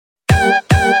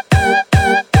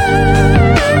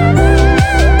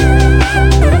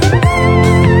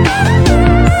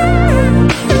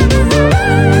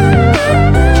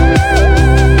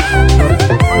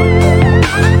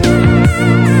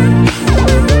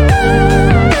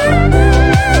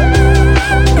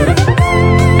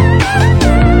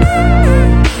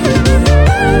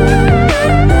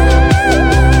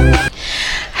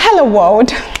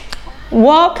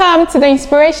Welcome to the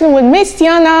Inspiration with Miz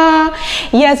Tiana.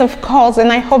 Yes, of course,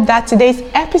 and I hope that today's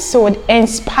episode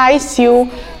inspires you,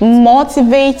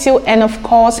 motivates you, and of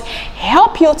course,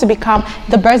 help you to become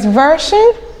the best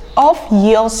version of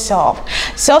yourself.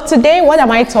 So today, what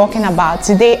am I talking about?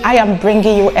 Today, I am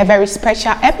bringing you a very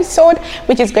special episode,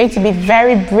 which is going to be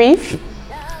very brief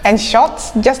and short,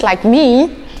 just like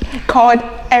me, called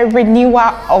a renewal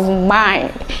of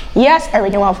mind. Yes, a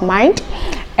renewal of mind.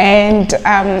 And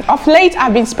of late,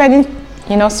 I've been spending,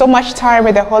 so much time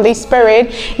with the Holy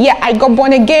Spirit. Yeah, I got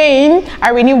born again. I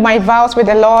renewed my vows with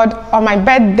the Lord on my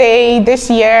birthday this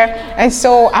year. And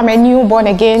so I'm a new born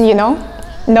again,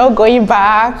 no going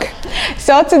back.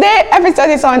 So today episode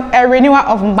is on a renewal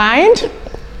of mind.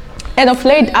 And of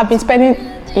late, I've been spending,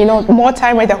 more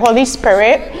time with the Holy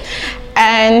Spirit.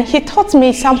 And he taught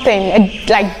me something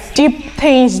like deep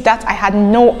things that I had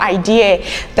no idea,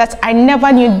 that I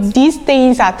never knew. These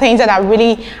things are things that are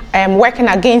really working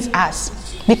against us,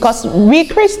 because we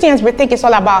Christians, we think it's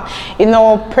all about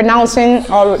pronouncing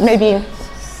or maybe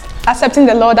accepting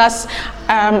the Lord as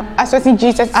accepting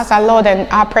Jesus as our Lord and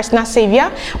our personal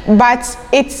Savior. But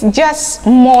it's just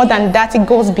more than that. It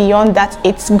goes beyond that.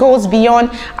 It goes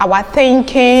beyond our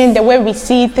thinking, the way we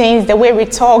see things, the way we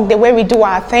talk, the way we do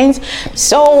our things.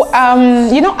 So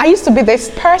I used to be this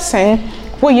person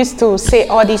who used to say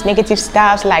all these negative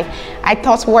stuff, like I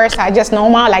thought words are just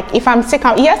normal. Like if I'm sick,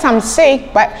 I'm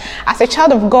sick, but as a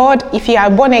child of God, if you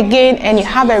are born again and you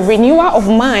have a renewal of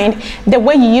mind, the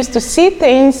way you used to see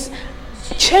things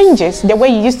changes, the way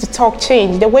you used to talk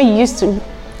change, the way you used to,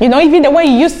 even the way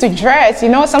you used to dress.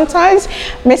 Sometimes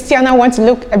Miz Tiana wants to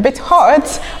look a bit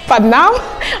hot, but now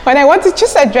when I want to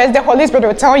choose a dress, the Holy Spirit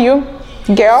will tell you,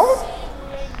 girl,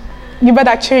 you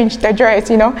better change the dress,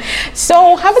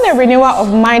 So having a renewal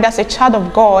of mind as a child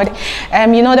of God,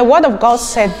 the Word of God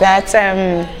said that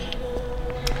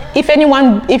if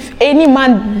any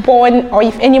man born or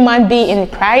if any man be in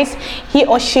Christ, he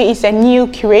or she is a new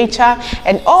creature,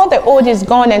 and all the old is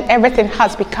gone and everything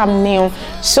has become new.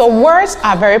 So words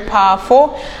are very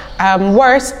powerful. And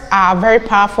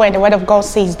the Word of God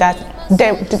says that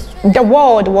the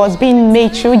world was being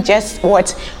made through just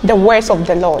the words of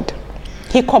the Lord.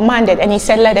 He commanded and he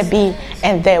said, let it be,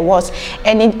 and there was.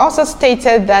 And it also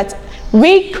stated that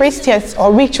we Christians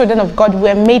or we children of God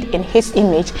were made in his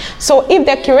image. So if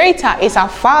the creator is our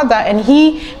father and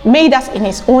he made us in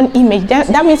his own image,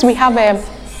 that means we have a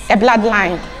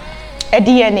bloodline, a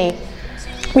DNA.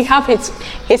 We have his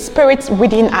spirit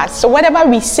within us. So whatever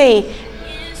we say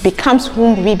becomes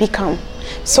whom we become.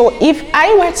 So if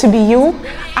I were to be you,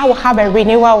 I will have a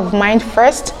renewal of mind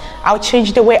first. I'll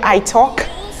change the way I talk.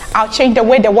 I'll change the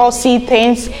way the world sees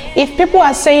things. If people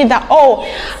are saying that,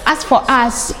 as for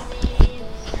us,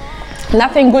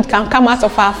 nothing good can come out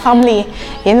of our family.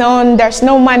 There's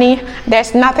no money.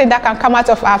 There's nothing that can come out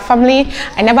of our family.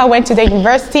 I never went to the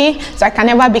university, so I can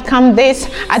never become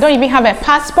this. I don't even have a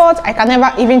passport. I can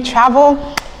never even travel.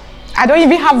 I don't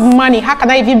even have money. How can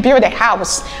I even build a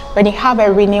house? When you have a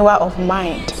renewal of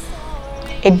mind,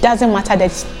 it doesn't matter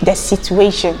the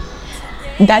situation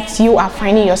that you are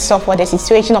finding yourself or the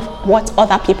situation of what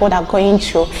other people are going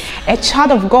through. A child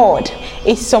of God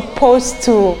is supposed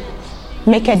to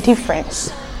make a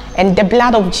difference, and the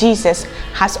blood of Jesus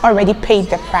has already paid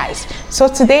the price. So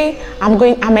today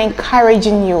I'm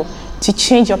encouraging you to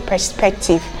change your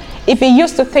perspective. If you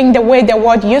used to think the way the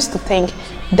world used to think,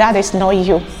 that is not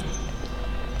you.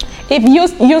 If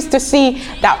you used to see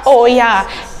that,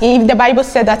 if the Bible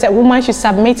said that a woman should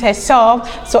submit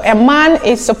herself, so a man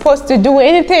is supposed to do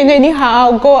anything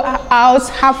anyhow, go out,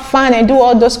 have fun and do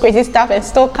all those crazy stuff, and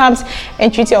still comes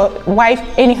and treat your wife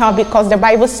anyhow because the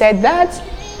Bible said that.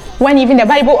 When even the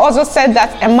Bible also said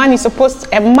that a man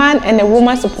and a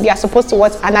woman, they are supposed to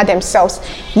honor themselves.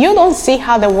 You don't see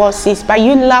how the world sees, but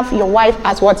you love your wife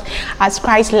as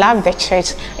Christ loved the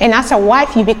church. And as a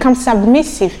wife, you become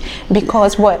submissive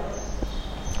because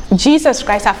Jesus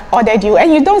Christ have ordered you,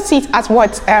 and you don't see it as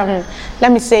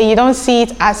you don't see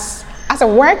it as a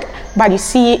work, but you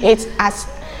see it as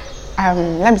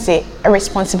a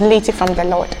responsibility from the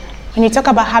Lord. When you talk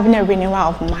about having a renewal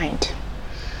of mind,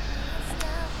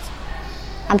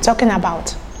 I'm talking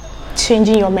about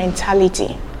changing your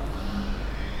mentality.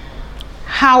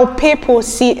 When people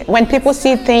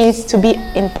see things to be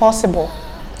impossible,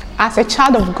 as a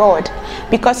child of God,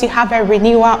 because you have a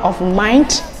renewal of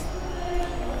mind,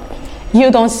 you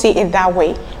don't see it that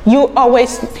way. You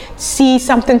always see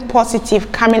something positive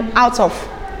coming out of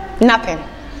nothing.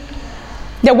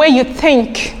 The way you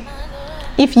think.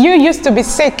 If you used to be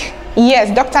sick,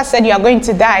 yes, doctor said you are going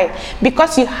to die.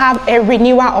 Because you have a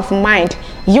renewal of mind,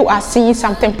 you are seeing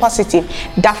something positive.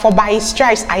 That for by his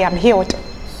stripes I am healed.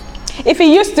 If you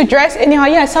used to dress anyhow,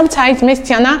 yeah, sometimes, Miz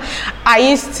Tiana, I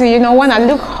used to, want to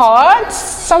look hot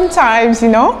sometimes,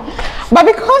 But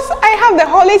because I have the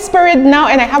Holy Spirit now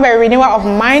and I have a renewal of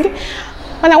mind,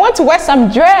 when I want to wear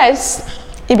some dress,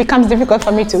 it becomes difficult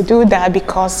for me to do that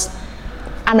because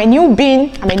I'm a new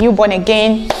being, I'm a newborn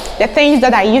again. The things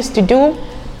that I used to do,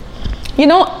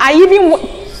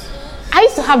 I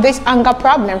used to have this anger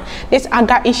problem, this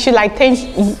anger issue, like things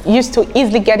used to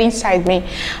easily get inside me.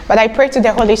 But I prayed to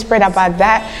the Holy Spirit about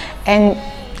that, and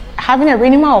having a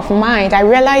renewal of mind, I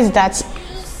realized that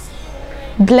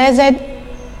blessed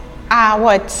are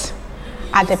what?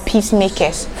 Are the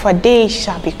peacemakers, for they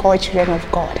shall be called children of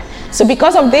God. So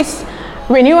because of this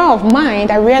renewal of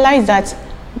mind, I realized that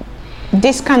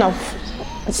this kind of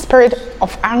spirit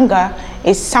of anger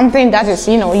is something that is,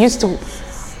 used to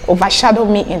overshadow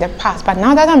me in the past. But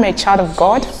now that I'm a child of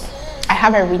God, I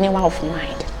have a renewal of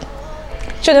mind.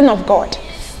 Children of God,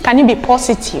 can you be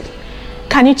positive?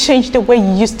 Can you change the way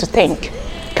you used to think?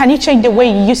 Can you change the way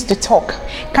you used to talk?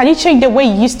 Can you change the way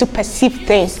you used to perceive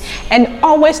things? And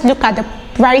always look at the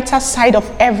brighter side of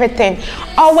everything.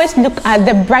 Always look at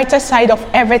the brighter side of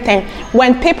everything.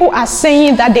 When people are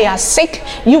saying that they are sick,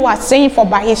 you are saying for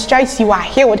by his stripes you are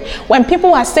healed. When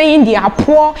people are saying they are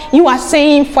poor, you are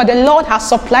saying for the Lord has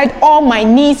supplied all my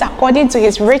needs according to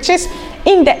his riches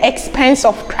in the expense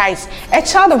of Christ. A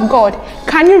child of God,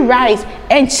 can you rise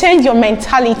and change your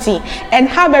mentality and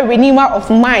have a renewal of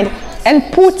mind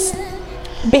and put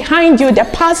behind you the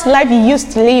past life you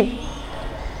used to live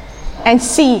and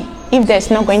see if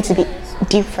there's not going to be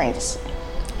difference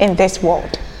in this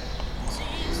world?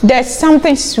 There's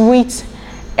something sweet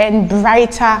and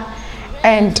brighter,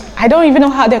 and I don't even know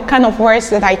how the kind of words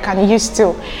that I can use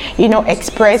to,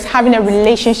 express having a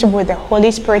relationship with the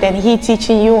Holy Spirit and he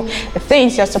teaching you the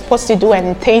things you're supposed to do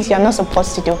and the things you're not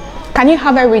supposed to do. Can you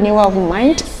have a renewal of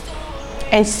mind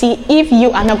and see if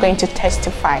you are not going to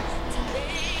testify?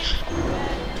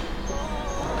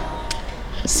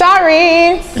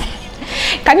 Sorry.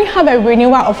 Can you have a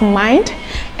renewal of mind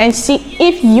and see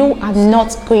if you are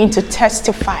not going to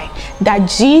testify that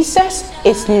Jesus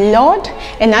is Lord?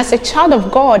 And as a child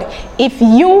of God, if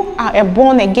you are a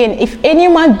born again, if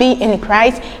anyone be in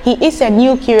Christ, he is a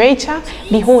new creature.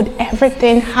 Behold,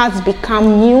 everything has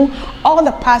become new. All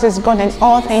the past is gone and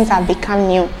all things have become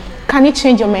new. Can you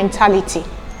change your mentality?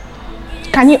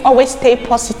 Can you always stay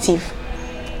positive?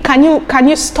 Can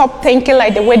you stop thinking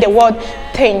like the way the world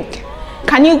think?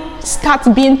 Can you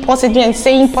start being positive and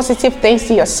saying positive things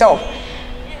to yourself?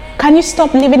 Can you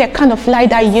stop living the kind of life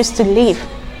that you used to live?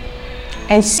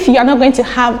 And if you are not going to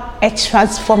have a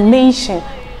transformation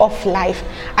of life,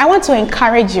 I want to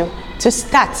encourage you to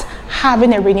start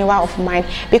having a renewal of mind,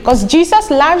 because Jesus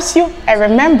loves you. And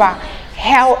remember,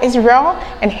 hell is real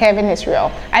and heaven is real.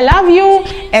 I love you,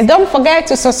 and don't forget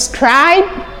to subscribe,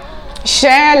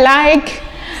 share, like,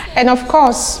 and of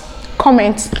course,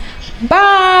 comment.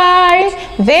 Bye.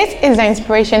 This is the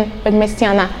Inspiration with Miz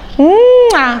Tiana.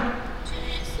 Mwah.